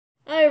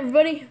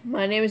everybody,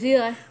 my name is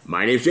Eli.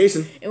 My name's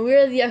Jason. And we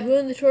are the YHWH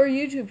and the Torah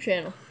YouTube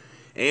channel.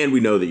 And we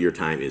know that your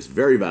time is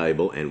very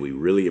valuable and we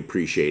really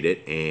appreciate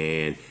it.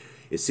 And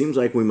it seems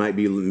like we might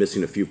be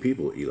missing a few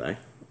people, Eli.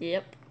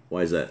 Yep.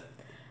 Why is that?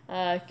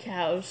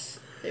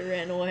 Cows. They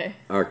ran away.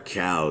 Our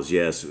cows,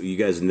 yes. You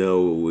guys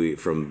know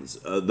from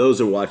those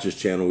that watch this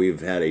channel,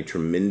 we've had a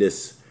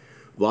tremendous,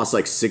 lost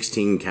like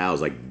 16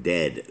 cows, like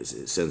dead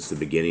since the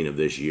beginning of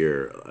this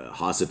year.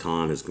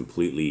 Hasatan has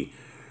completely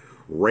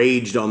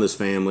raged on this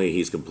family.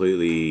 He's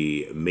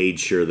completely made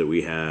sure that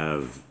we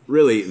have,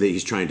 really, that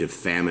he's trying to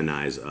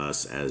faminize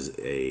us as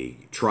a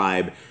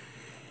tribe.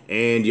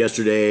 And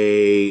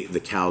yesterday, the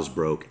cows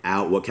broke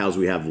out. What cows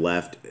we have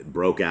left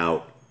broke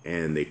out,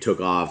 and they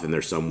took off, and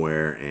they're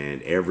somewhere,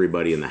 and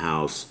everybody in the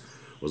house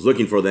was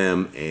looking for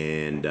them,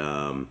 and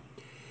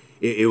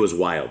it was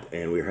wild.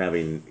 And we were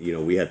having,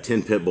 we have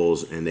 10 pit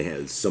bulls,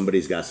 and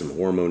somebody's got some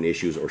hormone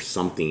issues or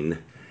something.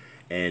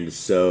 And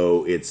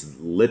so it's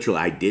literally,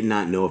 I did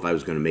not know if I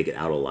was going to make it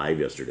out alive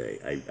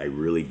yesterday. I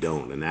really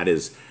don't. And that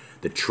is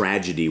the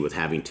tragedy with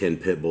having 10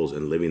 pit bulls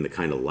and living the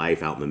kind of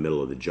life out in the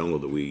middle of the jungle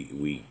that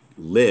we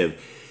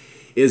live,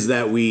 is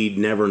that we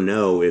never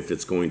know if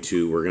it's going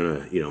to, we're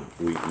going to,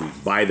 we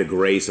by the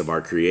grace of our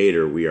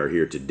Creator, we are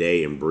here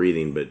today and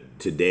breathing. But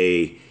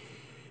today,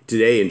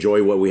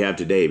 enjoy what we have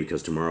today,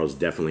 because tomorrow is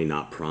definitely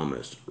not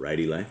promised. Right,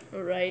 Eli?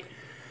 Right.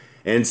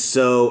 And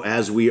so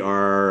as we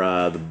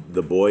are,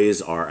 the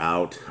boys are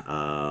out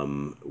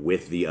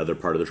with the other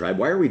part of the tribe.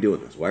 Why are we doing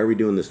this? Why are we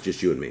doing this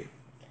just you and me?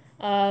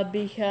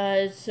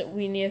 Because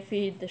we need to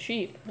feed the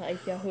sheep,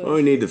 like YHWH. Well,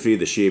 we need to feed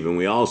the sheep. And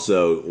we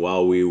also,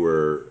 while we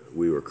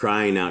were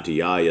crying out to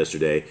Yah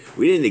yesterday,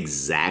 we didn't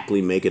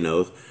exactly make an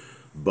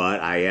oath,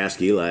 but I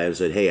asked Eli, I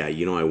said, hey,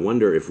 I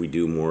wonder if we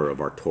do more of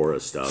our Torah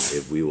stuff,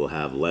 if we will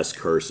have less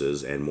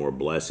curses and more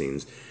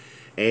blessings.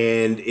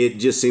 And it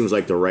just seems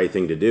like the right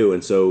thing to do.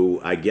 And so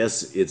I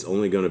guess it's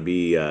only going to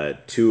be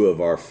 2 of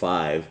our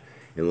 5,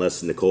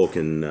 unless Nicole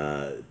can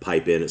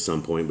pipe in at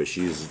some point. But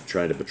she's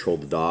trying to patrol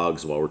the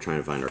dogs while we're trying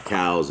to find our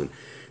cows. And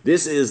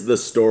this is the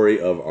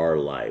story of our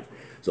life.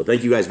 So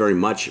thank you guys very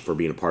much for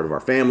being a part of our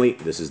family.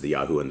 This is the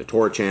YHWH and the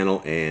Torah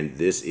channel. And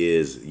this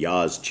is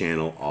Yah's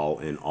channel, all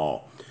in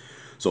all.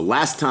 So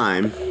last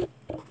time,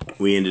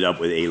 we ended up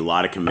with a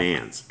lot of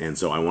commands. And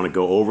so I want to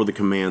go over the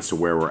commands to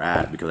where we're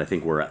at, because I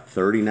think we're at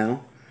 30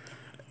 now,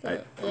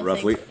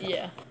 roughly.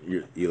 Yeah.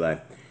 Eli,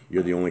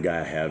 you're the only guy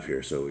I have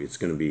here, so it's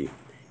going to be,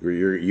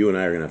 you and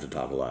I are going to have to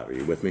talk a lot. Are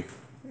you with me?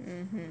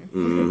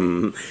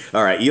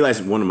 All right,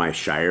 Eli's one of my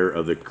shyer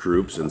of the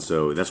groups, and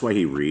so that's why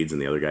he reads,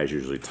 and the other guys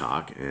usually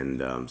talk.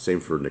 And same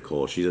for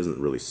Nicole. She doesn't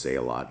really say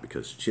a lot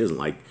because she doesn't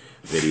like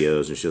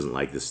videos and she doesn't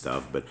like this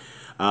stuff. But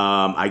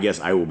I guess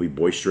I will be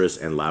boisterous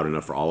and loud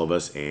enough for all of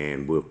us,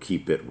 and we'll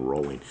keep it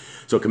rolling.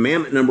 So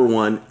commandment number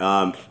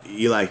 1,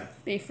 Eli.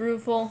 Be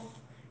fruitful,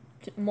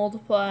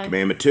 multiply.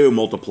 Commandment 2,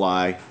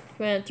 multiply.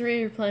 Commandment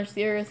 3, replenish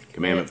the earth.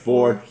 Commandment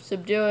 4,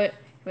 subdue it.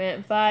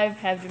 Commandment 5,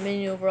 have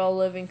dominion over all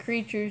living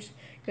creatures.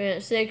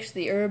 Commandment 6,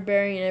 the herb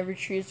bearing and every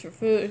tree is for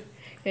food.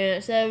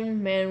 Commandment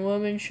 7, man and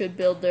woman should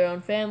build their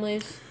own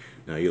families.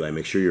 Now, Eli,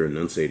 make sure you're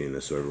enunciating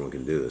this so everyone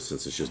can do this,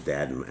 since it's just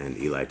Dad and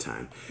Eli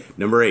time.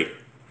 Number 8.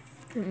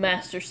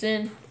 Master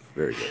sin.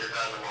 Very good.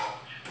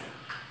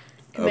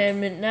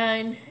 Commandment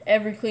 9,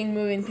 every clean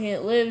moving thing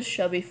that lives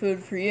shall be food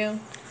for you.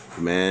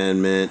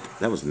 Commandment,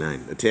 that was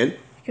 9. 10?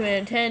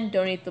 Commandment 10,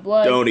 don't eat the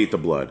blood. Don't eat the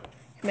blood.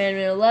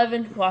 Commandment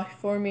 11, walk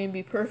before me and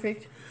be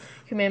perfect.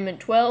 Commandment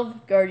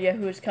 12, guard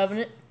YHWH's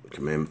covenant.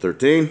 Commandment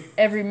 13.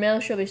 Every male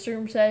shall be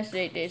circumcised at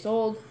 8 days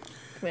old.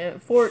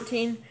 Commandment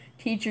 14,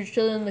 teach your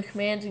children the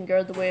commands and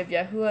guard the way of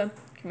YHWH.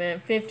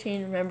 Commandment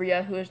 15, remember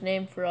YHWH's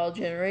name for all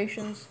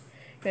generations.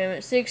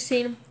 Commandment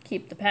 16,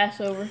 keep the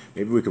Passover.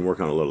 Maybe we can work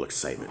on a little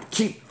excitement.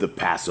 Keep the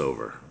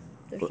Passover.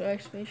 There's no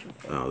exclamation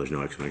point. Oh, there's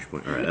no exclamation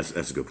point. All right,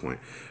 that's a good point.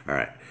 All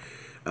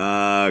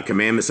right.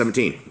 Commandment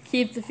 17.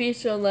 Keep the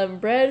feast of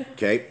unleavened bread.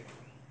 Okay.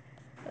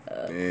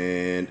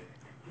 And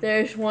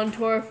there's one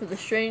Torah for the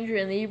stranger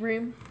and the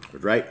Hebrew.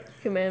 Right.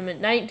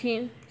 Commandment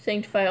 19,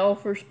 sanctify all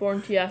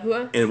firstborn to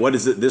YHWH. And what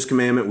is it? This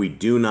commandment, we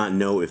do not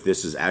know if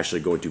this is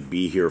actually going to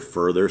be here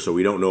further. So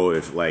we don't know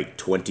if like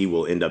 20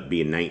 will end up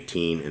being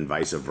 19 and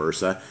vice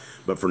versa.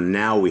 But for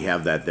now, we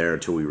have that there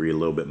until we read a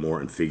little bit more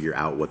and figure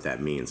out what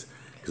that means.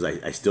 Because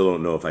I still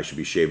don't know if I should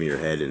be shaving your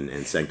head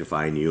and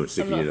sanctifying you and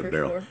sticking you in a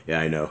barrel. Born.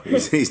 Yeah, I know.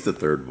 He's the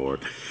third board.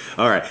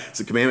 All right.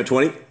 So commandment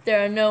 20.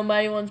 There are no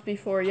mighty ones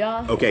before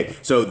Yah. Okay.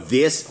 So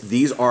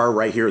these are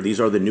right here. These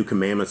are the new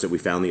commandments that we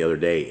found the other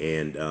day.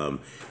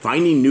 And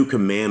finding new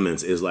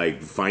commandments is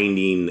like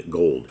finding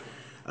gold.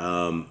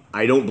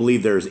 I don't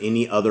believe there's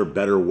any other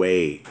better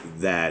way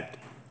that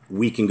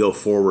we can go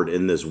forward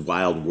in this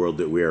wild world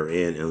that we are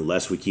in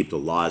unless we keep the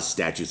laws,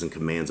 statutes, and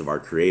commands of our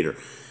Creator.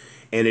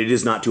 And it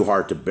is not too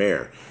hard to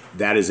bear.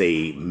 That is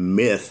a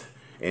myth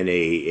and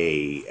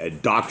a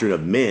doctrine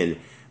of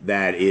men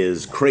that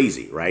is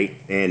crazy, right?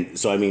 And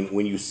so, I mean,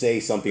 when you say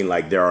something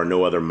like there are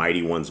no other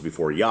mighty ones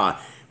before Yah,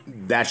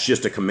 that's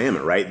just a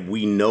commandment, right?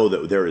 We know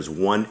that there is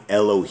one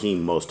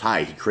Elohim Most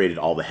High. He created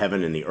all the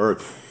heaven and the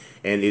earth.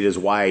 And it is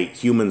why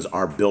humans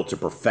are built to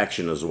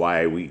perfection, is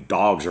why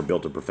dogs are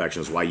built to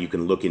perfection, is why you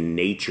can look in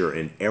nature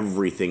and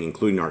everything,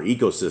 including our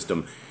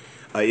ecosystem,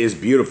 is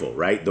beautiful,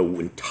 right? The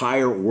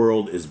entire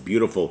world is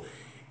beautiful.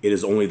 It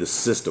is only the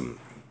system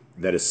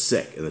that is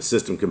sick, and the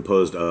system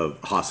composed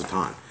of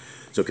Hasatan.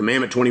 So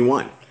commandment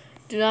 21.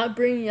 Do not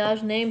bring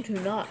Yah's name to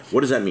naught.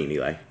 What does that mean,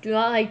 Eli? Do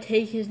not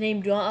take his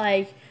name. Do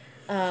not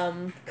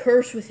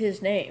curse with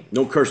his name.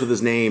 Don't curse with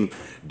his name.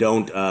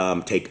 Don't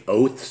take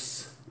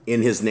oaths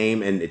in his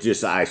name, and it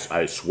just I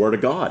swear to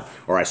God,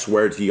 or I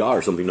swear to Yah,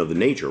 or something of the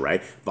nature,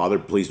 right? Father,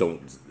 please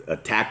don't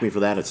attack me for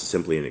that. It's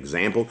simply an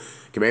example.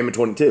 Commandment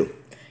 22.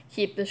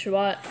 Keep the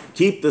Shabbat.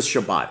 Keep the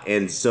Shabbat.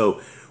 And so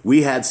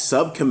we had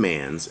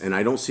sub-commands, and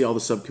I don't see all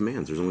the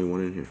sub-commands. There's only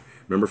one in here.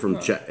 Remember from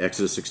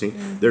Exodus 16?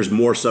 Mm-hmm. There's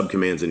more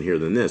sub-commands in here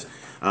than this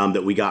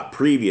that we got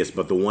previous,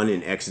 but the one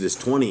in Exodus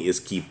 20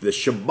 is keep the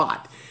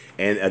Shabbat.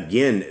 And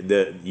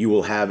again, you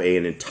will have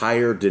an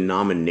entire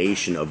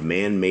denomination of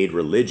man-made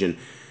religion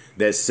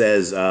that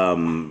says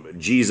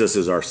Jesus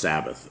is our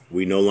Sabbath.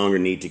 We no longer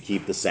need to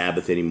keep the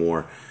Sabbath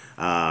anymore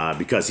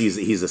because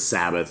he's a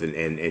Sabbath, and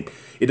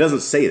it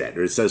doesn't say that.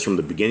 It says from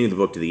the beginning of the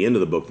book to the end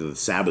of the book that the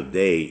Sabbath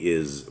day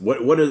is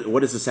what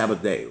is the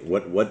Sabbath day?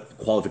 What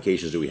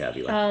qualifications do we have,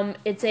 Eli?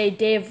 It's a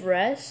day of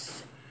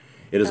rest.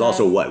 It is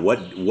also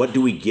what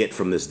do we get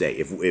from this day?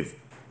 If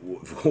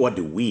what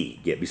do we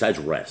get besides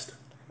rest?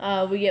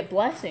 We get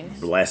blessings.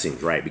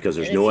 Blessings, right? Because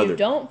there's and no if other. If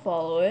you don't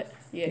follow it,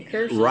 you get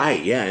curses.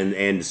 Right, yeah,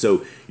 and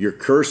so your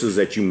curses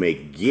that you may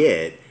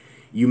get,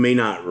 you may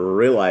not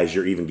realize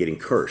you're even getting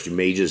cursed. You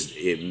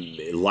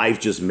may life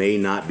just may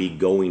not be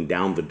going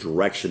down the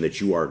direction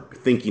that you are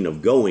thinking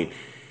of going,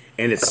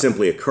 and it's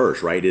simply a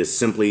curse, right? It is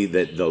simply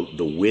that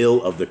the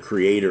will of the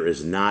Creator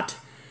is not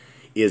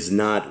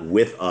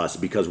with us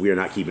because we are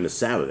not keeping the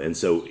Sabbath. And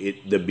so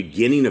the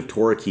beginning of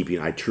Torah keeping,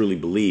 I truly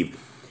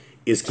believe,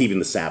 is keeping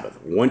the Sabbath.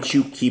 Once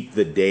you keep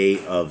the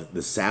day of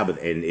the Sabbath,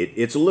 and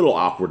it's a little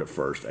awkward at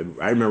first.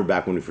 I remember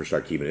back when we first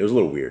started keeping it, it was a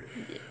little weird.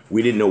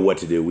 We didn't know what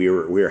to do. We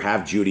were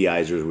half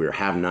Judaizers. We were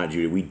half not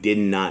Judaizers. We did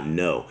not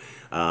know.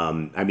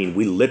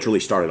 We literally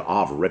started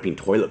off ripping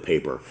toilet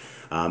paper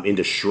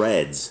into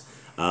shreds.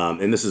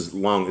 And this is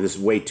long. This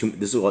is way too.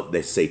 This is what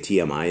they say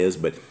TMI is.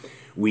 But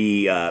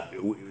we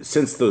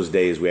since those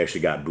days, we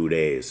actually got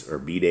bidets or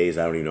bidets.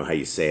 I don't even know how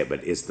you say it,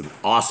 but it's the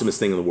awesomest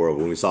thing in the world.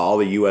 When we saw all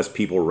the U.S.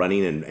 people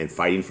running and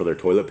fighting for their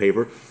toilet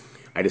paper,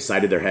 I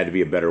decided there had to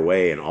be a better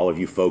way, and all of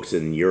you folks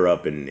in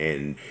Europe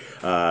and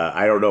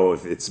I don't know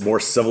if it's more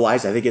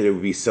civilized. I think it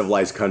would be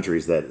civilized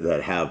countries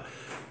that have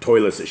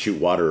toilets that shoot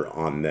water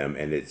on them,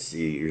 and it's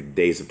your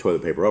days of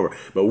toilet paper over.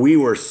 But we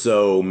were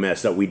so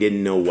messed up, we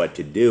didn't know what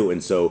to do,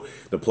 and so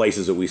the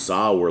places that we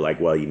saw were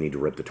like, well, you need to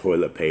rip the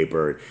toilet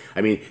paper.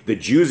 I mean, the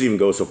Jews even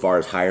go so far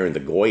as hiring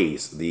the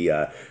goys,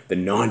 the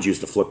non-Jews,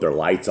 to flip their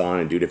lights on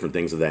and do different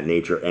things of that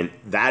nature, and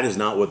that is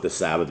not what the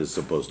Sabbath is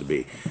supposed to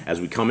be. As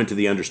we come into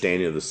the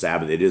understanding of the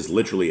Sabbath, it is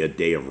literally a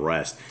day of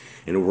rest.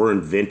 And we're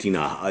inventing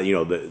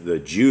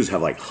the Jews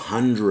have like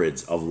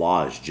hundreds of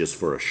laws just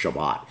for a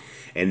Shabbat,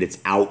 and it's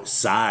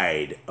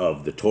outside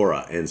of the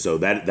Torah, and so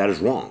that is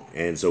wrong.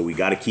 And so we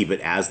got to keep it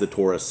as the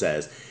Torah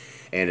says,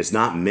 and it's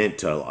not meant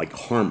to like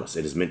harm us.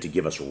 It is meant to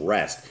give us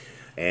rest.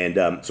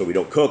 And so we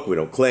don't cook, we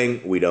don't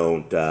cling, we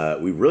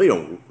really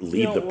don't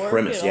leave the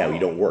premise. Yeah, we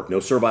don't work. No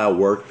servile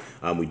work.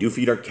 We do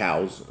feed our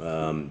cows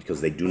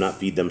because they do not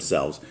feed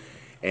themselves.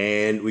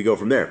 And we go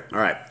from there. All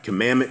right,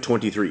 commandment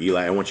 23,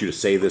 Eli. I want you to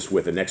say this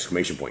with an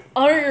exclamation point.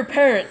 Honor your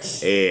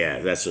parents. Yeah,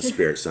 that's the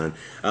spirit, son.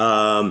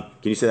 Can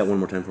you say that one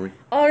more time for me?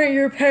 Honor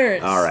your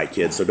parents. All right,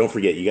 kids. So don't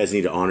forget, you guys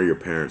need to honor your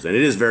parents. And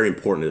it is very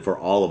important for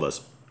all of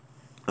us.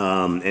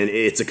 And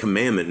it's a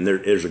commandment, and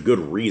there's a good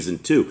reason,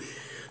 too.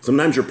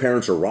 Sometimes your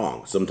parents are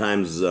wrong.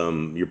 Sometimes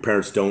your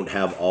parents don't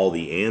have all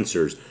the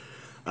answers.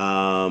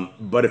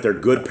 But if they're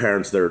good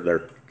parents,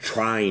 they're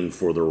trying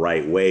for the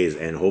right ways,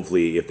 and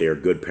hopefully if they are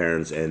good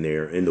parents and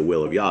they're in the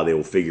will of Yah, they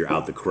will figure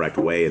out the correct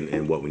way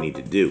and what we need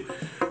to do.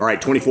 All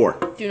right,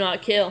 24. Do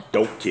not kill.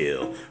 Don't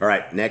kill. All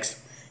right, next.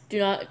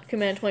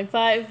 Command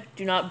 25,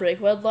 do not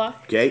break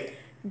wedlock. Okay.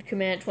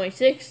 Command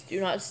 26, do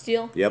not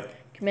steal. Yep.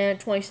 Command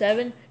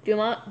 27, do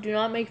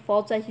not make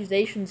false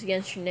accusations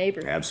against your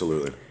neighbor.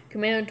 Absolutely.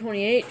 Commandment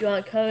 28, do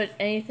not covet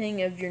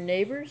anything of your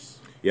neighbor's.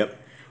 Yep.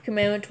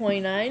 Commandment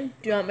 29,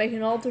 do not make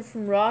an altar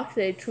from rock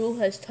that a tool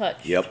has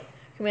touched. Yep.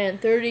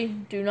 Command 30,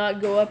 do not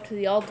go up to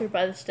the altar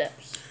by the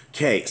steps.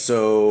 Okay,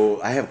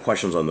 so I have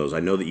questions on those. I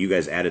know that you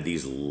guys added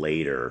these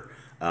later.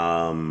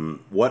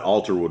 What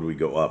altar would we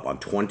go up on?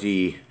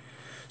 20?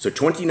 So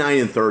 29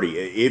 and 30,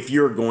 if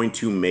you're going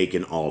to make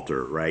an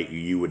altar, right,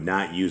 you would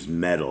not use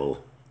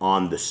metal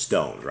on the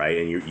stone, right?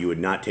 And you would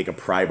not take a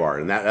pry bar.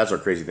 And that's our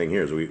crazy thing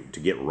here is to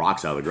get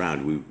rocks out of the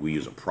ground, we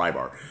use a pry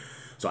bar.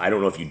 So I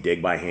don't know if you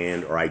dig by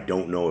hand, or I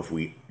don't know if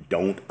we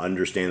don't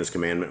understand this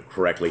commandment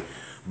correctly.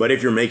 But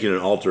if you're making an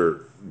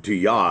altar to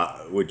Yah,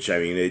 which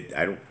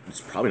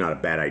it's probably not a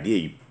bad idea.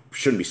 You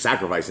shouldn't be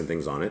sacrificing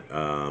things on it.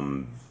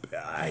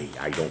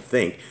 I don't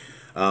think.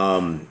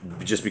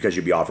 just because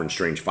you'd be offering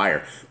strange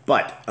fire.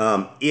 But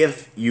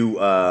if you,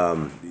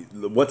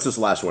 what's this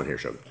last one here,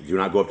 Shug? Do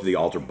not go up to the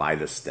altar by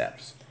the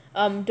steps.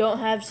 Don't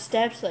have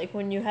steps. Like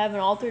when you have an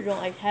altar, don't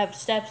like have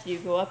steps you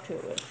go up to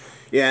it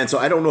with. Yeah, and so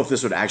I don't know if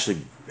this would actually,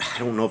 I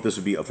don't know if this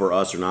would be for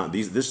us or not.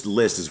 This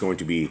list is going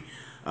to be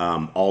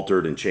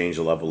altered and changed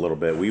a little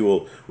bit. We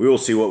will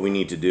see what we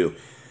need to do.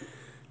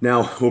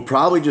 Now, we'll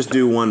probably just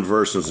do one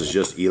verse since it's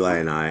just Eli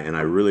and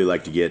I really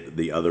like to get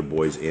the other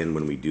boys in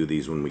when we do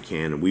these when we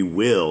can. And we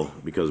will,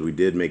 because we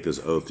did make this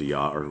oath to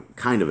Yah, or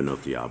kind of an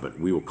oath to Yah, but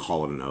we will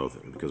call it an oath,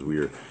 because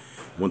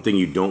one thing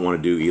you don't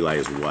want to do, Eli,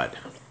 is what?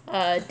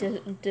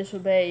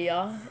 Disobey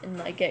Yah and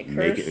like get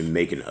cursed.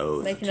 Make an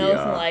oath. Make an oath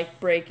and like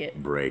break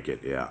it. Break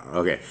it, yeah.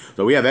 Okay,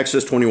 so we have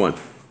Exodus 21.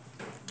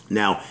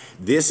 Now,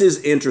 this is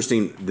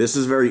interesting. This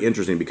is very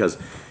interesting because,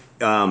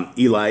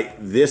 Eli,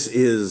 this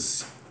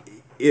is...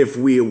 If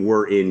we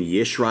were in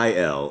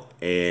Yisrael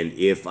and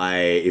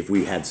if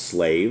we had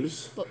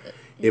slaves,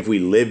 if we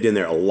lived in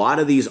there, a lot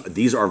of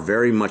these are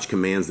very much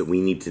commands that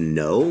we need to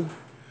know,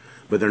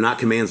 but they're not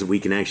commands that we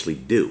can actually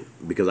do,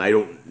 because I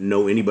don't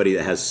know anybody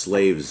that has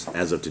slaves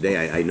as of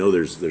today. I know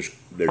there's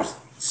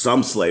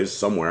some slaves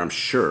somewhere, I'm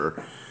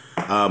sure,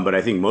 but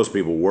I think most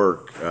people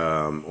work,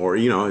 or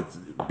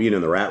being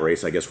in the rat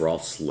race, I guess we're all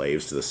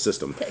slaves to the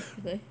system.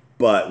 Technically.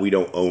 But we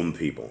don't own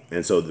people.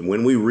 And so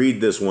when we read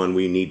this one,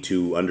 we need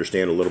to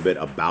understand a little bit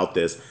about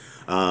this.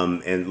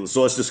 And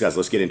so let's discuss.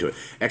 Let's get into it.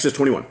 Exodus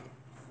 21.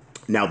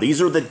 Now,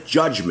 these are the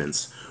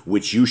judgments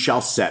which you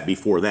shall set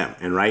before them.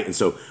 And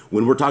so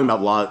when we're talking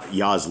about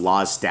Yah's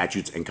laws,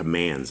 statutes, and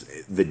commands,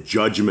 the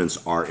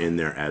judgments are in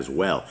there as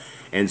well.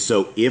 And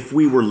so if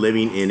we were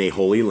living in a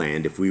holy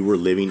land, if we were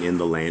living in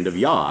the land of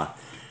Yah,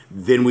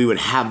 then we would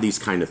have these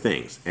kind of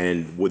things.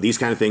 And these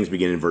kind of things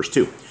begin in verse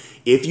 2.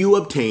 If you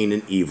obtain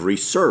an Ivri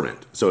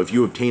servant, so if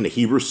you obtain a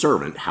Hebrew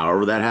servant,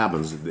 however that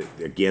happens,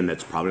 again,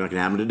 that's probably not going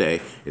to happen today,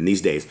 in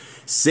these days,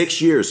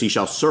 6 years he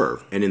shall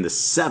serve, and in the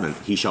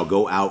 7th he shall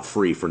go out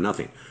free for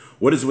nothing.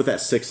 What is with that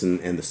 6th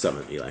and the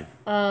 7th, Eli?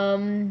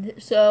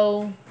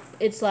 So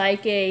it's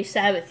like a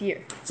Sabbath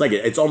year.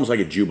 It's almost like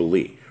a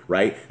jubilee,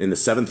 right? In the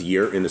seventh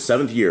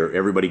year,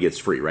 everybody gets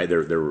free, right?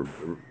 They're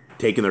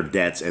taking their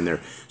debts, and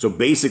so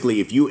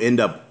basically, if you end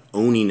up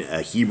owning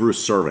a Hebrew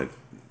servant,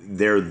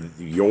 they're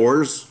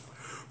yours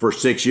for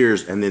 6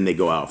 years, and then they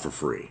go out for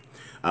free.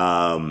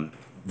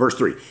 Verse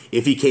 3,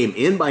 if he came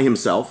in by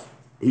himself,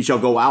 he shall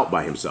go out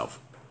by himself.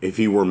 If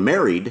he were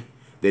married,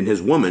 then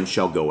his woman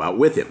shall go out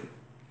with him.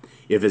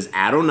 If his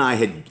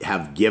Adonai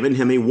have given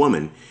him a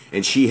woman,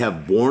 and she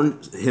have borne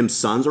him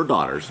sons or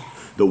daughters,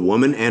 the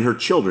woman and her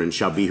children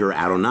shall be her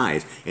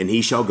Adonai's, and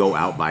he shall go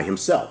out by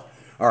himself.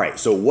 All right,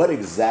 so what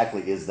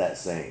exactly is that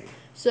saying?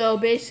 So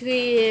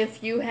basically,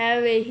 if you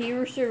have a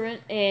Hebrew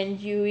servant and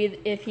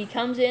if he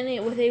comes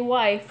in with a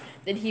wife,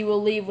 then he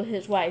will leave with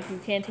his wife. You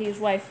can't take his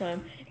wife from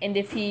him. And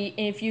if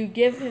you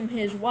give him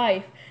his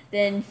wife,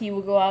 then he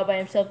will go out by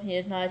himself, and he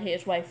does not take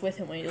his wife with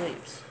him when he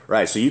leaves.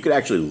 Right. So you could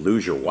actually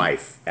lose your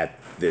wife at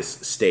this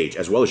stage,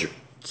 as well as your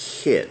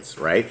kids.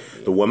 Right.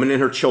 Yeah. The woman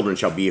and her children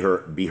shall be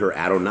her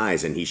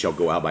Adonai's, and he shall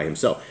go out by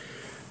himself.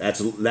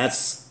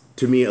 That's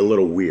to me a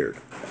little weird.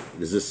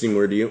 Does this seem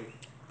weird to you?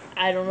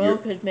 I don't know,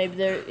 because maybe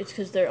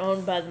because they're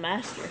owned by the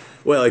master.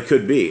 Well, it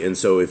could be. And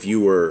so if you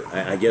were,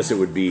 I guess it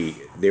would be,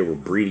 they were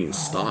breeding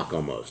stock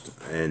almost.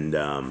 And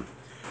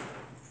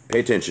pay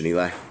attention,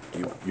 Eli.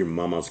 Your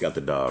mama's got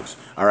the dogs.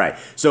 All right.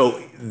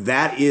 So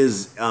that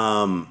is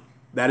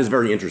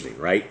very interesting,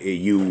 right?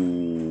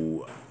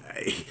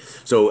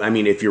 So I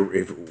mean,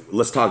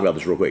 let's talk about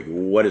this real quick.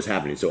 What is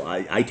happening? So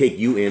I take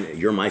you in.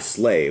 You're my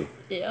slave.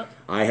 Yeah.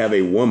 I have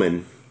a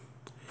woman,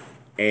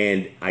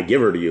 and I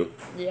give her to you.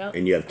 Yeah.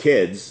 And you have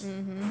kids,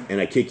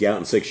 and I kick you out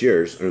in 6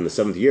 years, or in the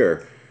 7th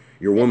year,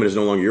 your woman is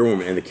no longer your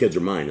woman, and the kids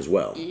are mine as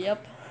well.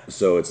 Yep.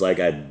 So it's like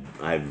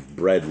I've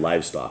bred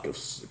livestock,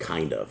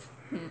 kind of,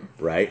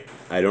 right?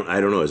 I don't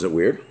know. Is it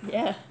weird?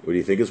 Yeah. What do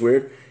you think is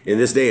weird? In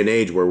this day and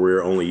age where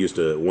we're only used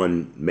to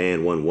one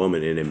man, one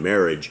woman, and in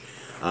marriage,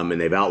 and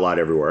they've outlawed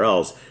everywhere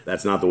else,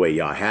 that's not the way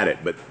Yah had it.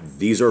 But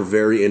these are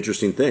very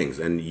interesting things,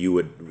 and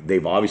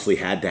they've obviously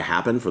had to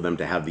happen for them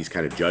to have these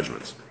kind of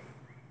judgments.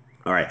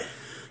 All right.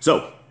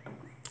 So,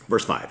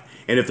 verse 5.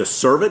 And if the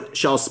servant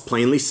shall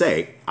plainly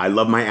say, I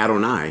love my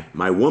Adonai,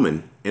 my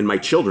woman, and my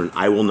children,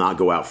 I will not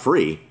go out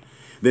free,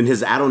 then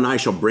his Adonai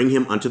shall bring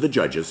him unto the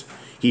judges.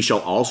 He shall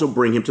also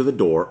bring him to the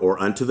door,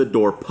 or unto the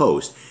door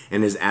post,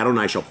 and his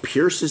Adonai shall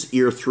pierce his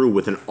ear through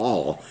with an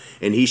awl,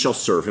 and he shall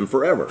serve him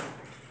forever.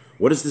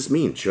 What does this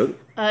mean, Shug?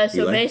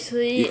 So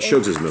basically...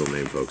 Shug's his middle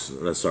name, folks.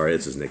 Sorry,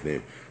 it's his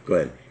nickname. Go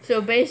ahead.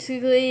 So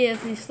basically,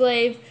 if the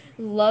slave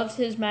loves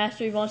his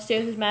master, he wants to stay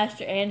with his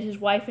master and his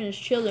wife and his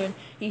children,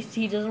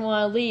 he doesn't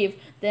want to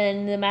leave,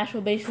 then the master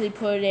will basically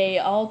put a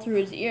awl through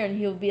his ear, and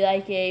he'll be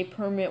like a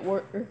permanent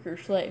worker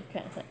slave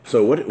kind of thing.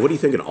 So what do you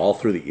think an awl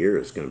through the ear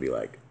is going to be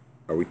like?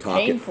 Are we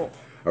talking painful?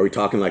 Are we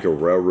talking like a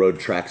railroad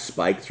track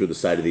spike through the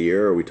side of the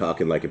ear, or are we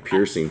talking like a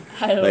piercing,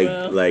 I don't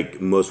know.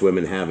 like most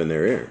women have in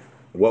their ear?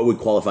 What would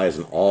qualify as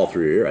an awl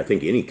through your ear? I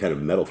think any kind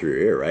of metal through your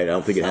ear, right? I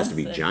don't think it has to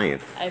be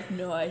giant. I have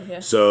no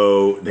idea.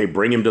 So they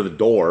bring him to the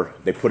door.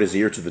 They put his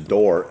ear to the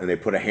door, and they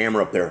put a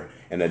hammer up there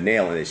and a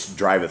nail, and they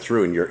drive it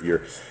through. And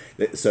you're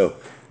so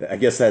I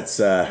guess that's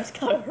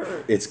gotta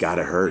hurt. It's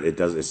gotta hurt. It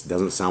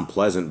doesn't sound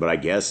pleasant, but I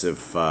guess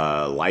if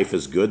life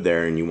is good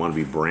there and you want to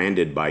be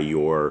branded by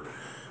your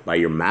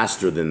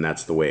master, then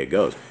that's the way it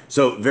goes.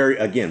 So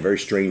very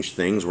strange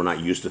things. We're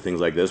not used to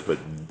things like this, but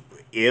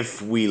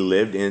if we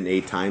lived in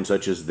a time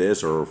such as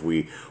this, or if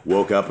we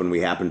woke up and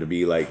we happened to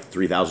be like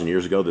 3,000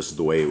 years ago, this is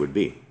the way it would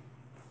be.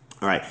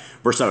 All right,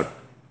 verse 7.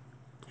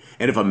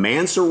 And if a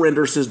man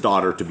surrenders his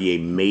daughter to be a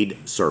maid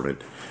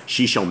servant,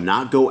 she shall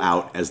not go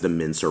out as the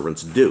men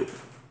servants do.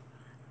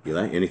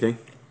 Eli, anything?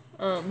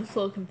 It's a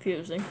little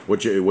confusing.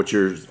 What's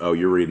yours? Oh,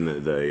 you're reading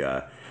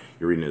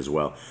you're reading it as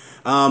well.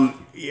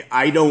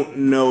 I don't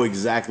know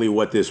exactly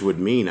what this would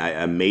mean.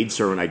 A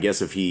maidservant, I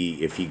guess, if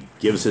he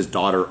gives his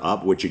daughter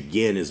up, which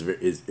again is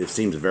it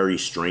seems very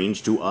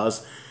strange to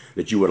us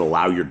that you would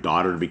allow your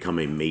daughter to become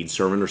a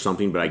maidservant or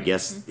something. But I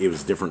guess it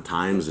was different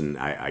times, and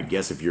I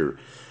guess if you're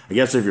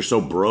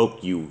so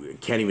broke you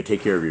can't even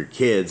take care of your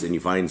kids, and you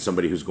find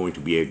somebody who's going to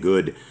be a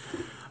good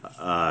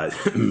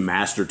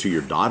master to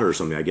your daughter or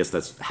something, I guess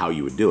that's how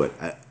you would do it.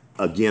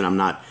 Again, I'm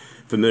not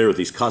familiar with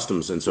these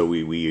customs, and so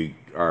we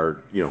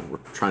are, we're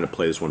trying to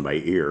play this one by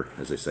ear,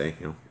 as they say,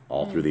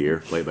 all through the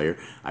ear, play it by ear.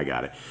 I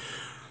got it.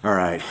 All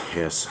right,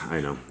 yes,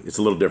 I know. It's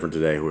a little different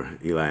today,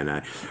 Eli and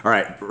I. All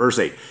right, verse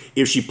 8.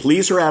 If she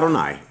please her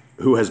Adonai,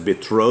 who has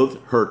betrothed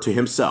her to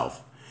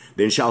himself,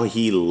 then shall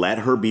he let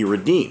her be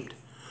redeemed.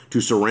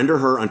 To surrender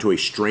her unto a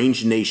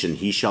strange nation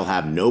he shall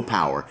have no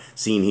power,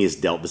 seeing he has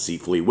dealt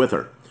deceitfully with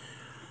her.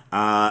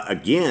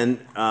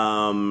 Again,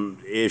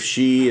 if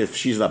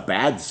she's a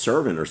bad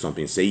servant or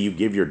something, say you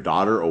give your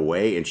daughter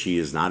away and she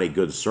is not a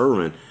good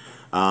servant,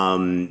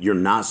 you're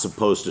not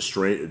supposed to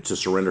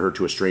surrender her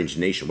to a strange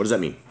nation. What does that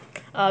mean?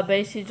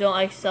 Basically,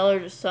 don't sell her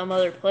to some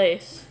other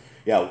place.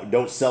 Yeah,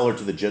 don't sell her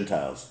to the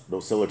Gentiles.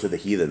 Don't sell her to the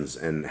heathens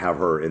and have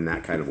her in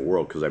that kind of a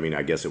world, because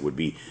I guess it would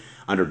be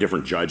under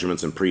different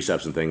judgments and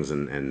precepts and things,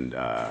 and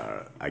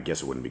I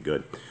guess it wouldn't be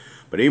good.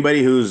 But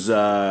anybody who's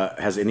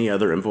has any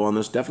other info on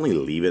this, definitely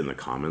leave it in the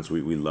comments.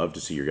 We love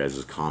to see your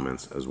guys'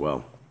 comments as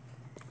well.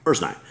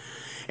 Verse 9.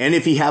 And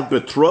if he have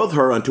betrothed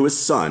her unto his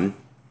son,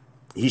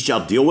 he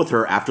shall deal with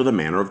her after the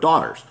manner of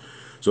daughters.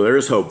 So there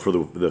is hope for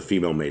the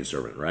female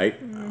maidservant, right?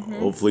 Mm-hmm.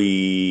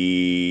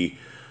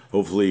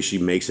 Hopefully she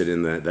makes it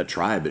in that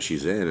tribe that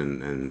she's in.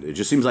 And it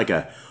just seems like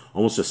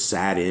almost a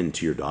sad end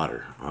to your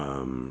daughter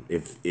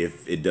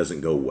if it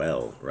doesn't go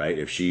well, right?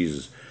 If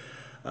she's...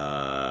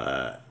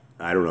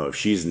 I don't know, if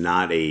she's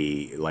not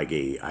a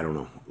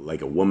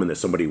woman that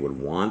somebody would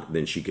want,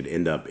 then she could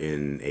end up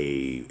in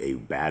a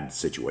bad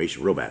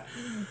situation, real bad.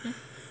 Mm-hmm.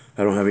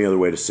 I don't have any other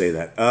way to say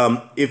that.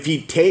 If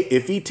he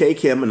take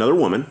him another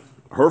woman,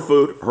 her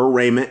food, her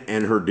raiment,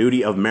 and her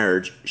duty of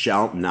marriage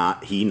shall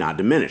he not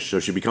diminish.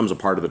 So she becomes a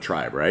part of the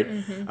tribe, right?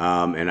 Mm-hmm.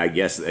 And I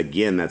guess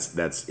again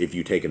that's if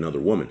you take another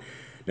woman.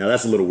 Now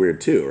that's a little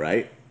weird too,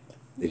 right?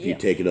 If you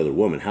take another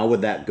woman, how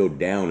would that go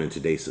down in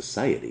today's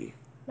society?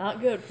 Not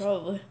good,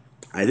 probably.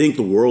 I think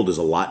the world is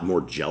a lot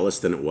more jealous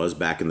than it was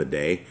back in the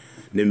day.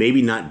 Now,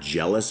 maybe not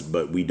jealous,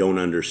 but we don't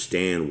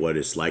understand what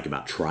it's like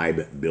about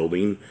tribe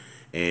building.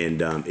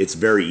 And it's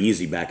very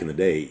easy back in the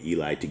day,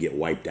 Eli, to get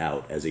wiped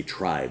out as a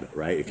tribe,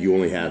 right? If you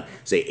only have,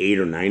 say, 8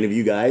 or 9 of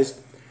you guys,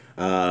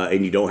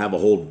 and you don't have a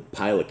whole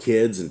pile of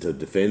kids and to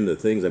defend the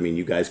things,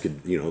 you guys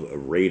could, a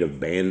raid of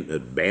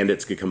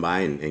bandits could come by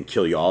and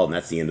kill you all, and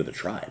that's the end of the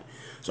tribe.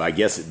 So I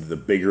guess the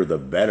bigger the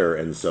better,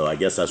 and so I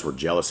guess that's where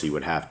jealousy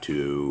would have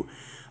to...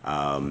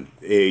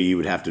 you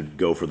would have to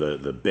go for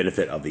the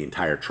benefit of the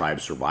entire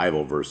tribe's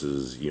survival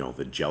versus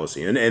the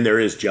jealousy, and there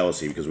is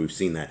jealousy because we've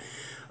seen that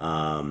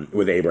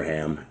with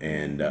Abraham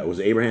and was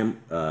it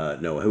Abraham?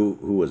 No,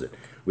 who was it?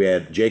 We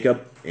had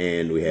Jacob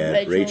and we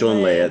had Rachel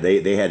and Leah.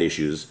 They had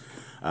issues,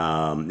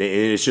 and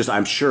it's just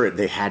I'm sure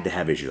they had to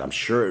have issues. I'm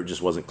sure it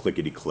just wasn't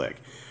clickety click.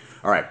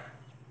 All right,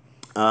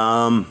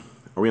 are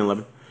we on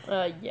 11?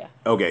 Yeah.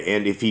 Okay,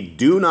 and if he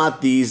do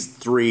not these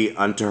 3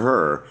 unto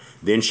her,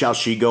 then shall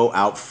she go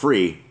out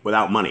free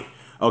without money.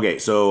 Okay,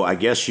 so I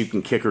guess you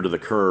can kick her to the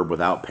curb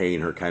without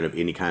paying her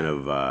any kind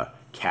of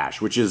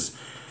cash, which is,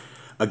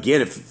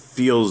 again, it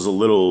feels a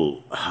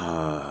little,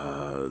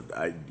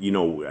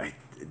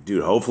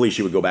 dude, hopefully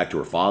she would go back to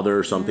her father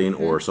or something,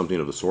 or something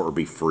of the sort, or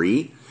be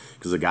free,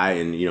 because the guy,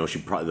 and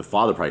the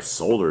father probably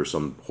sold her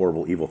some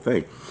horrible, evil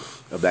thing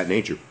of that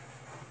nature.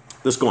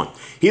 Let's go on.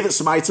 He that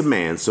smites a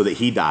man so that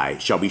he die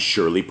shall be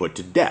surely put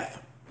to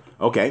death.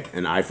 Okay,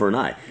 an eye for an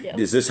eye. Yep.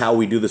 Is this how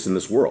we do this in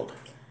this world?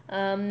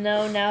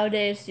 No,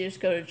 nowadays you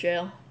just go to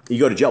jail. You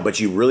go to jail, but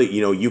you really,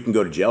 you can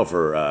go to jail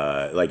for,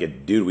 like a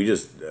dude we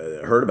just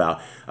heard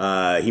about.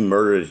 He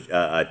murdered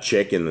a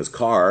chick in his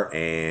car,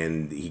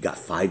 and he got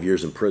 5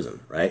 years in prison,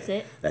 right?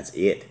 That's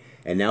it.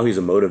 And now he's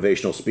a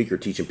motivational speaker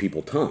teaching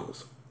people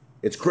tongues.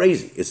 It's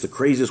crazy. It's the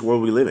craziest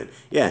world we live in.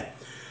 Yeah.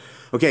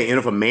 Okay, and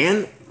if a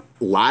man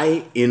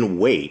lie in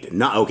wait,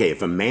 not okay,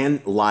 if a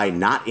man lie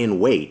not in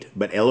wait,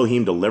 but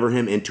Elohim deliver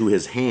him into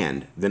his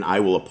hand, then I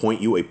will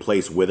appoint you a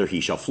place whither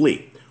he shall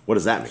flee. What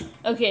does that mean?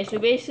 Okay, so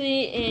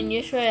basically in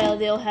Israel,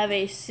 they'll have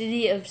a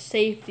city of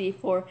safety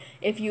for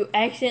if you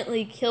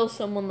accidentally kill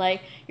someone,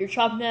 like you're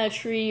chopping down a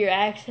tree, your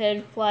axe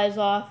head flies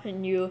off,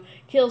 and you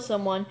kill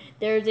someone.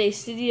 There's a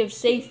city of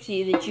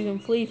safety that you can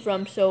flee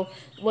from, so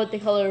what they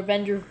call a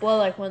revenger of blood,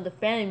 like one of the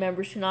family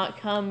members cannot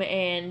come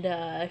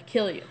and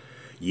kill you.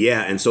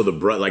 Yeah, and so the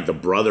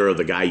brother of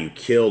the guy you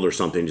killed or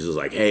something just is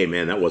like, hey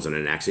man, that wasn't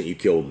an accident.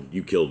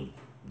 You killed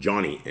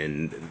Johnny,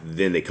 and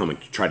then they come and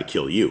try to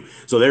kill you.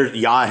 So there,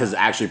 Yah has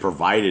actually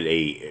provided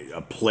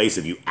a place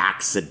if you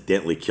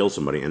accidentally kill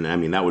somebody, and I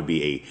mean that would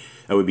be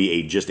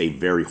just a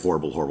very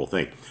horrible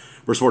thing.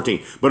 Verse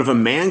 14. But if a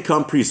man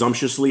come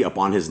presumptuously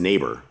upon his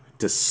neighbor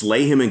to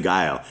slay him in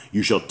guile,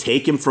 you shall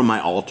take him from my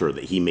altar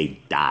that he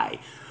may die.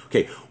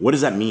 Okay, what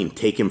does that mean?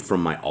 Take him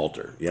from my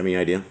altar. You have any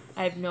idea?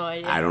 I have no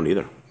idea. I don't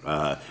either.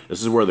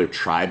 This is where the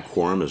tribe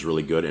quorum is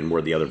really good, and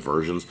where the other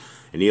versions.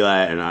 And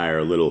Eli and I are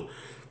a little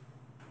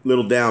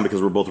down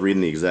because we're both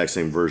reading the exact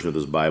same version of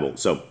this Bible.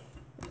 So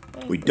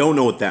we don't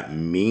know what that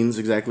means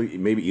exactly.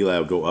 Maybe Eli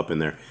will go up in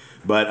there.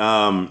 But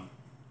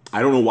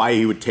I don't know why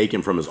he would take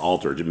him from his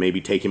altar. To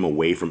maybe take him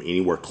away from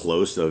anywhere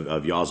close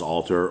of Yah's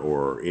altar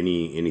or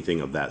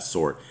anything of that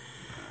sort.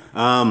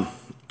 All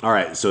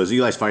right, so as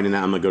Eli's finding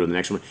that, I'm going to go to the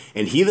next one.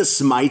 And he that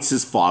smites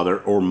his father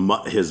or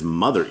his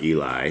mother,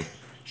 Eli,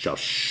 shall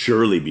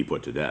surely be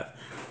put to death.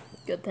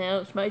 Good thing I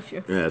don't smite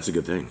you. Yeah, that's a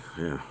good thing.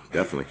 Yeah,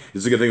 definitely.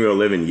 It's a good thing we don't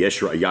live in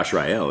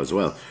Yashrael as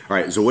well. All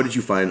right, so what did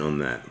you find on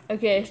that?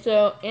 Okay,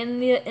 so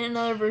in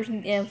another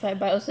version, the Amplified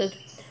Bible says,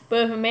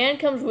 but if a man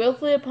comes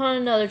willfully upon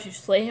another to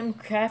slay him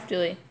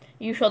craftily,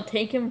 you shall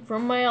take him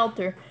from my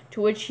altar,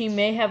 to which he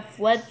may have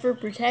fled for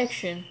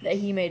protection, that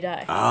he may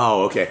die.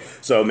 Oh, okay.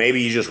 So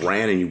maybe you just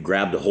ran and you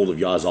grabbed a hold of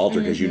Yah's altar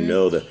because you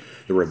know the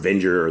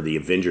Revenger or the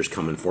Avenger's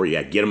coming for you.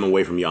 Yeah, get him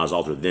away from Yah's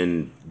altar.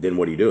 Then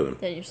what do you do with him?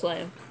 Then you slay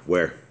him.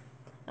 Where?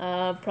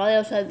 Probably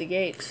outside the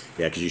gates.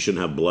 Yeah, because you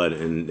shouldn't have blood,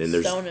 and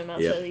there's stone him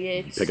outside the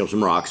gates. Pick up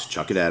some rocks,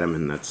 chuck it at him,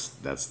 and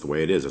that's the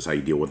way it is. That's how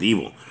you deal with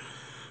evil.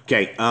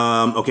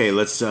 Okay,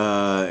 let's.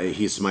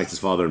 He smites his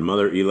father and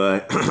mother, Eli.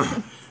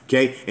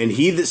 Okay, and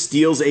he that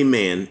steals a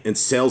man and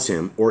sells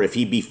him, or if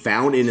he be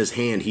found in his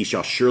hand, he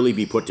shall surely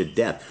be put to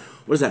death.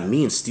 What does that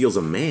mean? Steals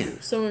a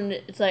man? Someone,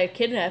 it's like a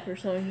kidnapper or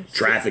something.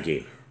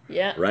 Trafficking.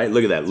 Yeah. Right?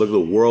 Look at that. Look at the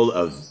world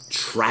of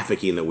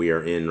trafficking that we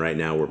are in right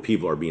now, where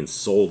people are being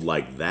sold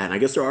like that. And I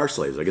guess there are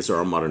slaves. I guess there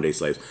are modern day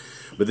slaves,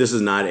 but this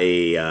is not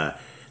a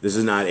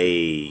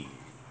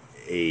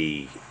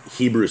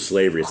Hebrew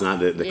slavery. It's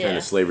not the kind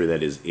of slavery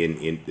that is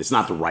in. It's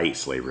not the right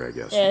slavery, I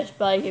guess. Yeah, it's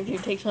like if you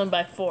take someone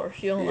by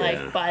force, you don't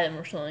like buy them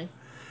or something.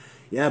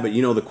 Yeah, but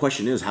you know the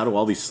question is, how do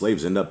all these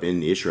slaves end up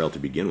in Israel to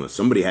begin with?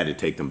 Somebody had to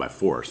take them by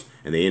force,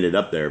 and they ended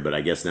up there. But I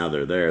guess now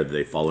they're there,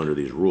 they fall under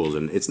these rules,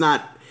 and it's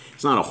not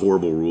a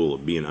horrible rule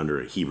of being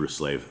under a Hebrew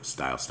slave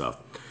style stuff.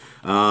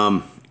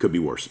 Could be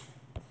worse.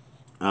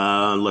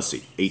 Let's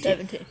see.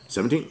 18.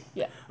 17?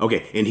 Yeah.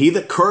 Okay. And he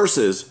that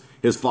curses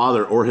his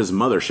father or his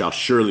mother shall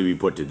surely be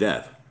put to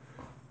death.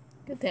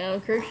 Good thing I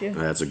don't curse you.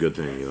 That's a good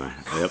thing, Eli.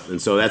 Yep.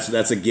 And so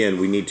that's again,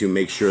 we need to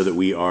make sure that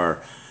we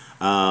are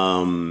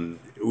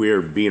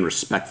being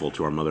respectful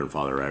to our mother and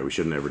father, right? We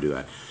shouldn't ever do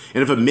that.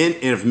 And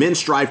if men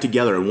strive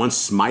together and one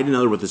smite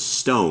another with a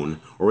stone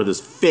or with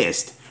his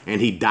fist, and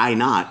he die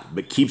not,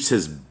 but keeps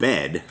his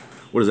bed.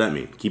 What does that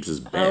mean? Keeps his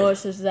bed. Oh, it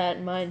says that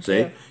in mine too.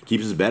 Say,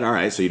 keeps his bed. All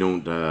right, so you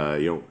don't.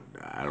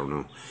 I don't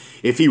know.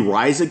 If he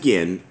rise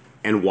again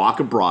and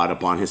walk abroad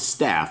upon his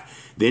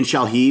staff, then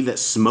shall he that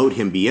smote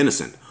him be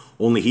innocent.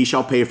 Only he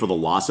shall pay for the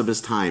loss of his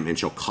time, and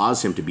shall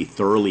cause him to be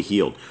thoroughly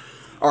healed.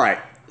 All right.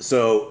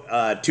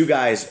 So two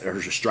guys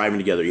are striving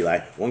together.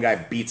 Eli. One guy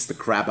beats the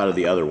crap out of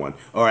the other one.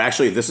 Or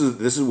actually, this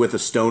is with a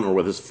stone or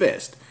with his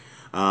fist.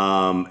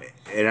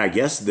 And I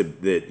guess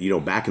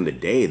that back in the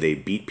day, they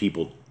beat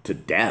people to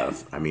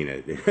death. I mean,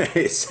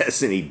 it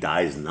says, and he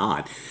dies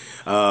not.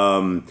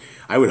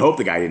 I would hope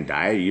the guy didn't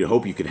die. You'd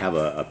hope you could have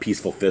a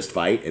peaceful fist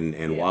fight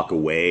and walk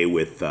away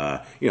with,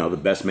 the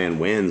best man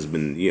wins,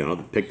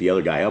 and, pick the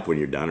other guy up when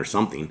you're done or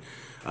something.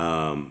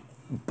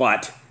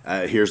 But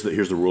here's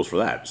the rules for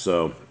that.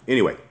 So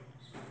anyway,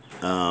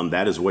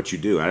 that is what you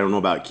do. I don't know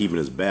about keeping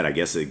his bed. I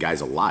guess the guy's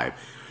alive.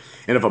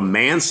 And if a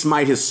man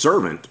smite his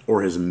servant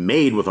or his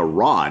maid with a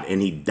rod,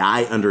 and he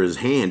die under his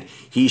hand,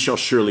 he shall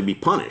surely be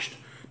punished.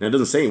 Now, it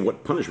doesn't say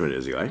what punishment it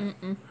is, Eli.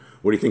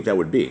 What do you think that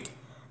would be?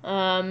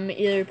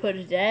 Either put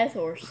to death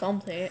or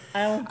something.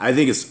 I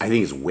think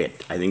it's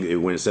whipped. I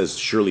think when it says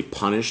surely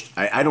punished,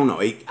 I don't know.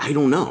 I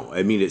don't know.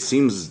 I mean, it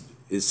seems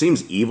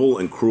evil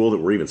and cruel that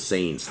we're even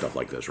saying stuff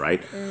like this,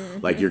 right?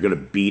 Like you're going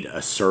to beat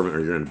a servant or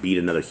you're going to beat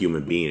another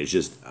human being. It's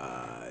just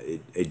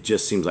it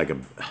just seems like a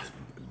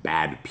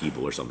bad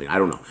people or something. I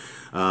don't know.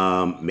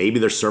 Maybe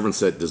there's servants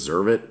that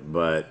deserve it,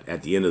 but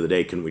at the end of the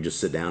day, can we just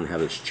sit down and have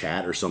this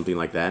chat or something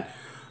like that?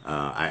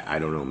 I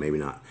don't know. Maybe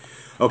not.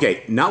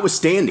 Okay,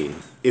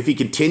 notwithstanding, if he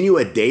continue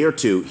a day or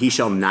two, he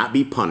shall not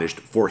be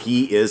punished, for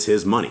he is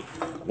his money.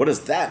 What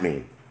does that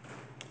mean?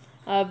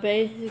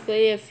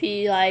 Basically, if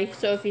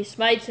he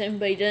smites him,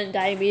 but he doesn't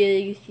die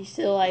immediately, he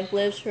still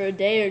lives for a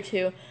day or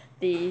two.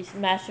 The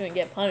master wouldn't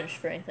get punished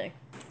for anything.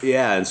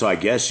 Yeah, and so I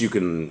guess you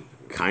can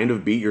kind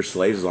of beat your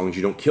slaves as long as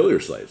you don't kill your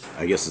slaves,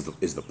 I guess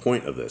is the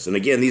point of this. And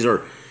again, these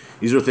are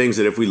things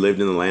that if we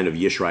lived in the land of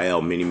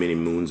Yisrael many, many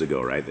moons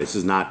ago, right? This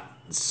is not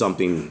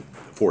something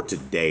for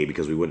today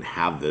because we wouldn't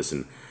have this.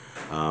 And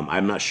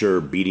I'm not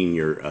sure beating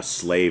a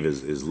slave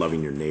is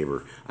loving your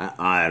neighbor.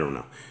 I don't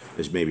know.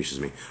 Maybe it's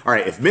just me. All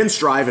right, if men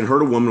strive and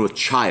hurt a woman with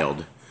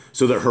child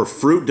so that her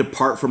fruit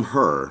depart from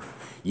her,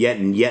 yet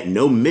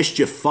no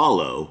mischief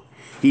follow,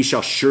 he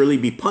shall surely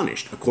be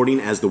punished, according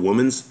as the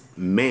woman's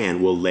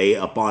man will lay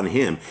upon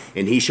him,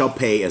 and he shall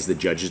pay as the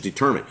judges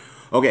determine.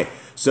 Okay,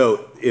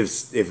 so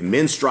if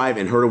men strive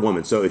and hurt a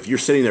woman, so if you're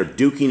sitting there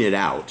duking it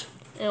out,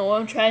 and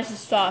one tries to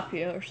stop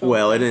you or something.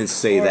 Well, it didn't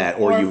say that,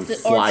 or you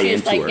fly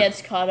into her. Or she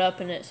gets caught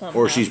up in it somehow.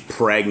 Or she's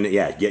pregnant,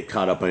 yeah, get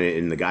caught up in it,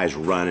 and the guys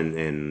run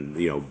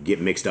and get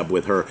mixed up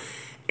with her,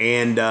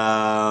 and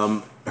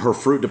her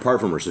fruit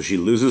depart from her, so she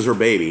loses her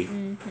baby.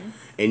 Mm-hmm.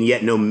 And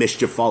yet no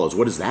mischief follows.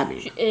 What does that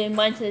mean?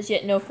 Mine says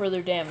yet no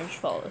further damage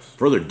follows.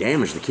 Further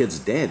damage? The kid's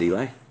dead,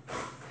 Eli.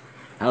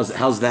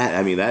 How's that?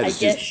 I mean, that is I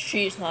guess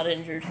she's not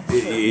injured.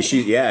 Is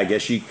she? Yeah, I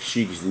guess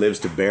she lives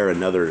to bear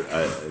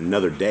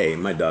another day.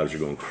 My dogs are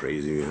going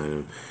crazy behind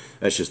him.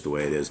 That's just the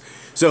way it is.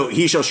 So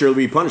he shall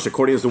surely be punished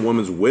according as the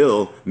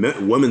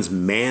woman's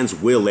man's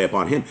will lay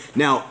upon him.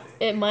 Now,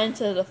 mine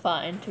says a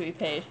fine to be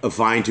paid. A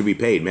fine to be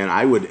paid, man.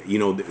 I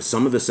would,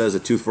 some of this says a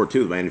tooth for a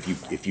tooth, man.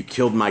 If you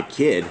killed my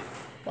kid.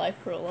 Life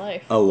for a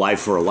life. A life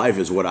for a life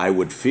is what I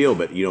would feel,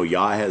 but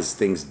Yah has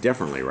things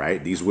differently,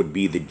 right? These would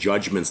be the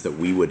judgments that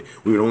we would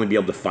only be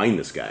able to find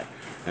this guy.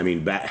 I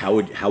mean, how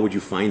would you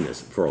find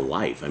this for a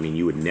life? I mean,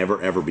 you would never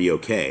ever be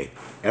okay,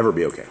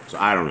 So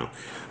I don't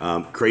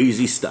know,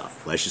 crazy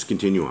stuff. Let's just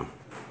continue on.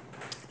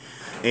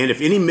 And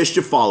if any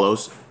mischief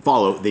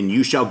follow, then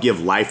you shall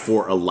give life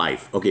for a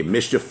life. Okay,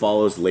 mischief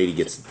follows. Lady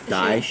gets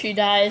died. She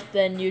dies,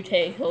 then you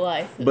take a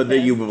life. But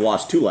then you've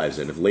lost two lives.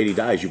 Then if lady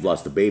dies, you've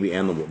lost the baby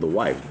and the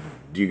wife.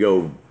 Do you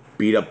go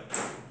beat up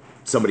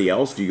somebody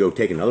else? Do you go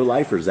take another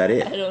life, or is that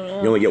it? I don't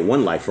know. You only get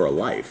one life for a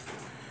life.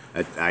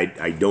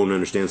 I don't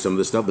understand some of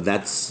this stuff, but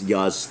that's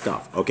Yah's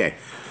stuff. Okay.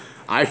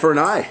 Eye for an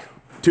eye,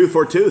 tooth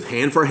for tooth,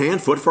 hand for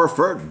hand, foot for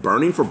foot,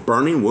 burning for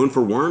burning, wound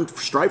for wound,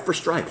 stripe for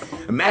stripe.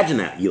 Imagine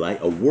that, Eli,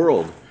 a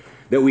world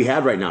that we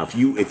have right now. If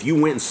you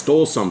went and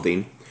stole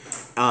something,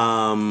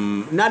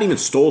 not even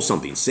stole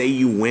something, say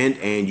you went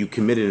and you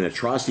committed an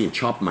atrocity and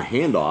chopped my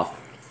hand off,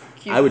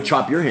 I would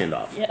chop your hand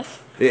off. Yes.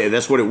 Yeah,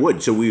 that's what it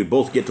would. So we would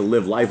both get to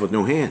live life with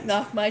no hands.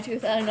 Knock my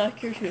tooth out and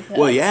knock your tooth out.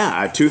 Well,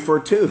 yeah, a tooth for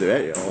a tooth.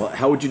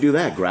 How would you do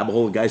that? Grab a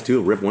hold of the guy's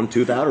tooth, rip one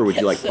tooth out, or would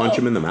you punch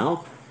him in the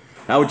mouth?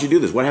 How would you do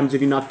this? What happens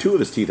if you knock two of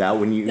his teeth out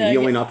when he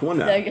only knocked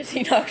one out? I guess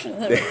he knocks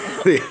another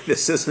out.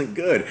 This isn't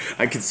good.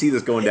 I can see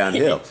this going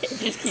downhill. It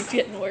just keeps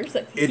getting worse.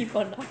 Keep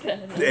on knocking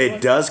out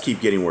It does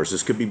keep getting worse.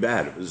 This could be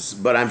bad.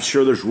 But I'm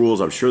sure there's rules.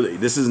 I'm sure that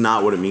this is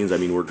not what it means. I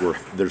mean,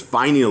 there's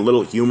finding a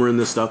little humor in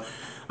this stuff.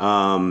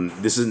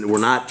 We're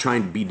not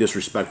trying to be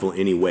disrespectful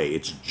in any way.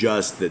 It's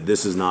just that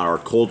this is not our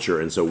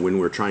culture, and so when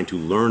we're trying to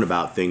learn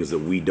about things that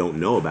we don't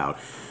know about,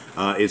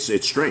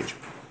 it's strange.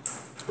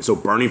 So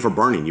burning for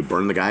burning, you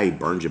burn the guy, he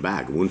burns you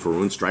back. Wound for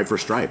wound, stripe for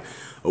stripe.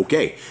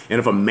 Okay, and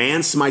if a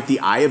man smite the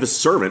eye of his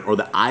servant or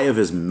the eye of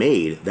his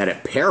maid, that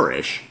it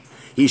perish,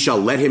 he shall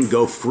let him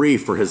go free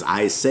for his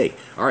eye's sake.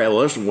 All right, well,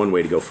 there's one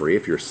way to go free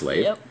if you're a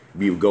slave. Yep.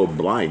 You go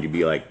blind, you'd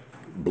be like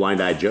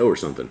Blind-Eyed Joe or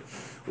something.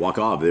 Walk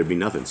off, there'd be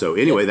nothing. So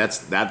anyway,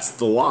 that's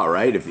the law,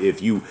 right?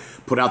 If you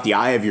put out the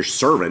eye of your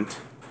servant,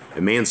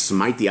 a man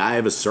smite the eye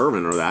of his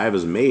servant or the eye of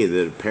his maid,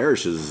 that it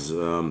perishes,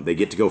 they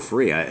get to go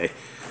free.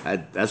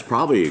 That's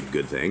probably a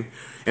good thing.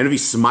 And if he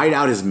smite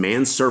out his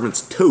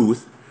manservant's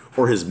tooth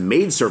or his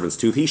maidservant's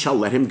tooth, he shall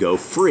let him go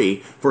free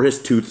for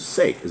his tooth's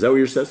sake. Is that what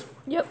yours says?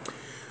 Yep.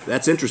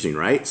 That's interesting,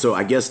 right? So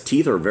I guess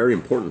teeth are a very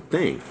important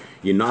thing.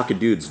 You knock a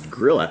dude's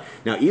grill out.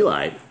 Now,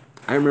 Eli,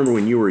 I remember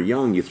when you were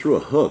young, you threw a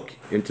hook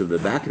into the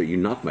back of it. You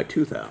knocked my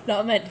tooth out.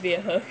 Not meant to be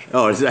a hook.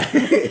 Oh, is that?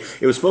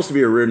 It was supposed to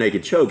be a rear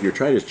naked choke. You're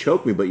trying to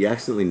choke me, but you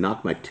accidentally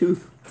knocked my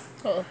tooth.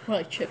 Oh, well,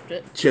 I chipped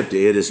it. Chipped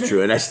it, it is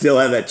true. And I still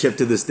have that chip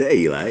to this day,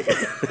 Eli.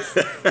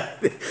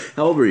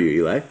 How old were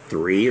you, Eli?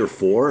 3 or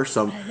 4 or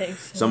some, I think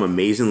so. Some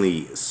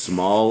amazingly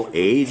small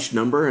age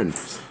number? And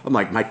I'm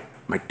like,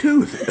 my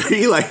tooth.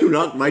 Eli, you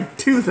knocked my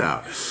tooth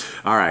out.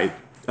 All right.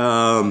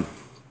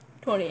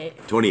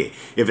 28.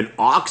 If an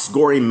ox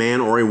gore a man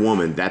or a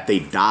woman that they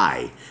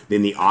die,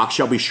 then the ox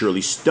shall be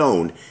surely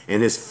stoned,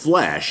 and his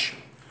flesh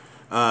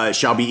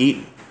shall be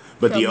eaten.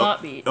 But shall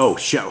not be eaten. Oh,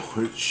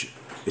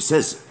 it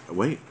says,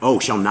 wait. Oh,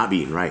 shall not be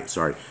eaten. Right,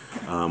 sorry.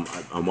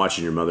 I'm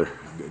watching your mother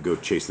go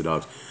chase the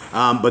dogs.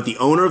 But the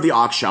owner of the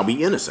ox shall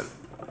be innocent.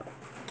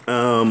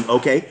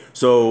 Okay,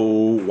 so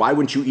why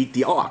wouldn't you eat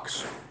the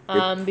ox?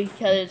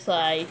 Because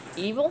it's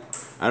evil?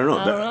 I don't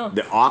know.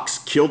 The ox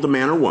killed the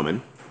man or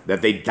woman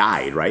that they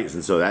died, right?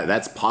 And so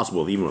that's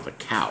possible even with a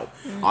cow.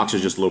 Mm-hmm. Ox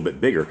is just a little bit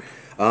bigger.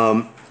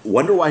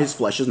 Wonder why his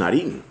flesh is not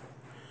eaten.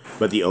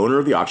 But the owner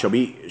of the ox shall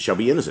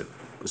be innocent.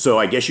 So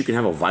I guess you can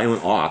have a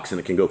violent ox and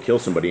it can go kill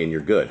somebody and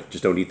you're good.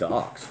 Just don't eat the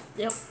ox.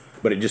 Yep.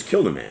 But it just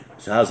killed a man.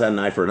 So how's that an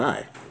eye for an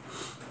eye?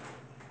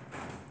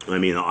 I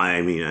mean,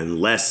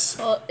 unless...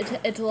 Well,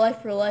 it's a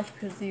life for a life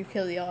because you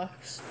kill the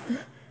ox.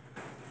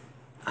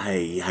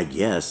 I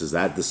guess. Is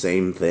that the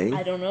same thing?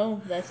 I don't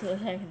know. That's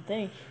what I can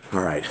think.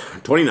 All right.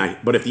 29.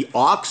 But if the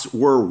ox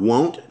were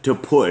wont to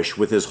push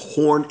with his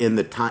horn in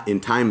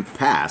time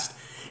past,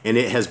 and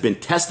it has been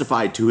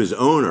testified to his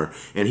owner,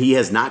 and he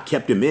has not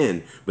kept him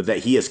in, but that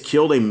he has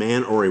killed a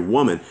man or a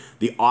woman,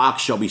 the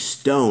ox shall be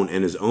stoned,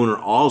 and his owner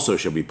also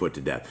shall be put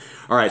to death.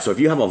 All right, so if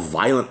you have a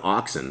violent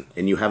oxen,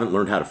 and you haven't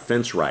learned how to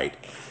fence right,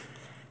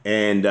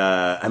 and,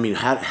 how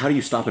do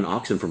you stop an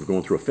oxen from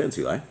going through a fence,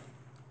 Eli?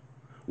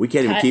 We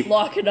can't even keep...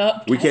 Lock it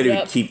up. We can't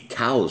even keep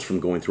cows from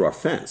going through our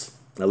fence.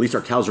 At least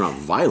our cows are not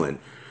violent.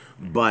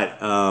 But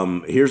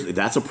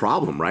that's a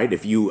problem, right?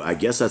 I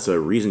guess that's a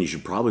reason you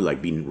should probably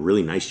be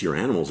really nice to your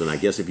animals. And I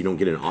guess if you don't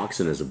get an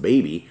oxen as a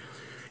baby,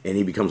 and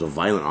he becomes a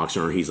violent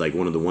oxen, or he's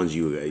one of the ones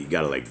you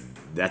gotta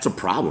that's a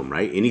problem,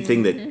 right?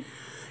 Anything that,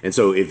 and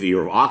so if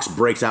your ox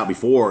breaks out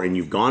before, and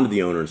you've gone to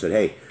the owner and said,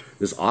 hey,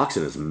 this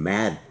oxen is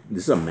mad.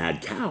 This is a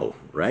mad cow,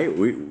 right?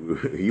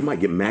 You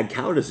might get mad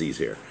cow disease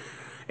here,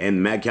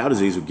 and mad cow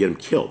disease would get him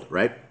killed,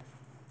 right?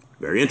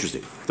 Very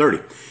interesting.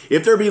 30.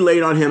 If there be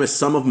laid on him a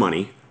sum of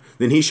money,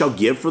 then he shall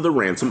give for the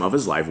ransom of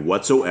his life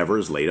whatsoever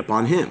is laid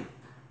upon him.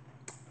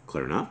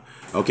 Clear enough?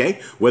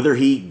 Okay. Whether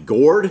he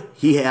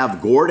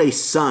have gored a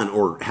son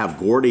or have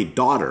gored a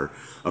daughter,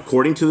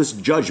 according to this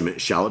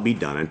judgment shall it be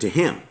done unto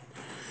him.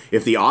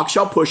 If the ox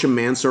shall push a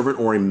manservant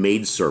or a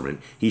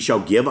maidservant, he shall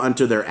give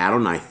unto their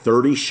Adonai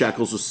 30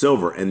 shekels of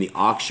silver, and the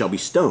ox shall be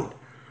stoned.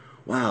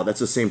 Wow, that's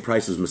the same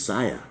price as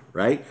Messiah,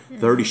 right?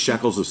 30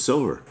 shekels of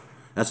silver.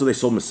 That's what they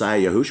sold Messiah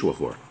Yahushua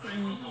for.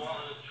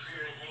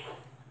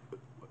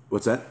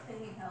 What's that?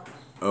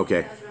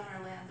 Okay.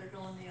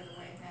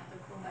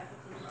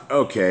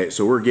 Okay,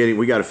 so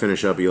we got to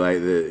finish up,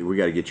 Eli. We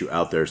got to get you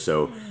out there.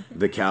 So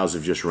the cows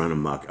have just run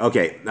amok.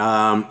 Okay.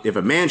 If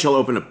a man shall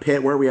open a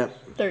pit, where are we at?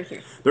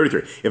 33.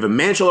 33. If a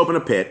man shall open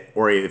a pit,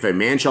 or if a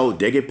man shall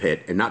dig a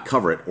pit and not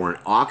cover it, or an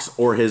ox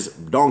or his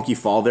donkey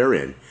fall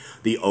therein,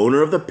 the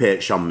owner of the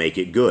pit shall make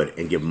it good,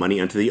 and give money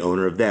unto the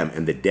owner of them,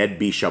 and the dead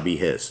beast shall be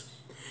his.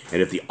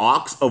 And if the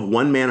ox of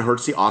one man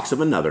hurts the ox of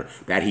another,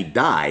 that he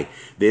die,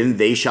 then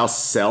they shall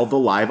sell the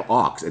live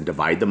ox and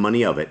divide the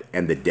money of it,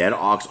 and the dead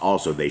ox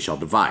also they shall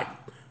divide.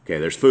 Okay,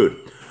 there's food.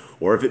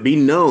 Or if it be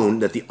known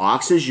that the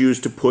ox is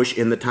used to push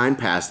in the time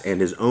past,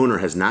 and his owner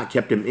has not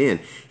kept him in,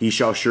 he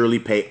shall surely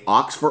pay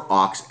ox for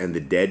ox, and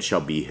the dead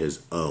shall be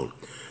his own.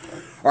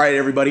 All right,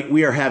 everybody,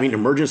 we are having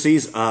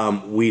emergencies.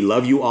 We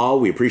love you all.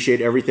 We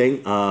appreciate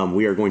everything.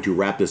 We are going to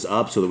wrap this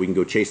up so that we can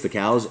go chase the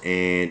cows.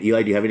 And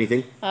Eli, do you have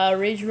anything?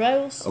 Read your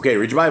Bibles. Okay,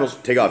 read your Bibles.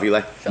 Take off,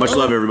 Eli. Shalom. Much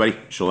love, everybody.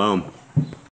 Shalom.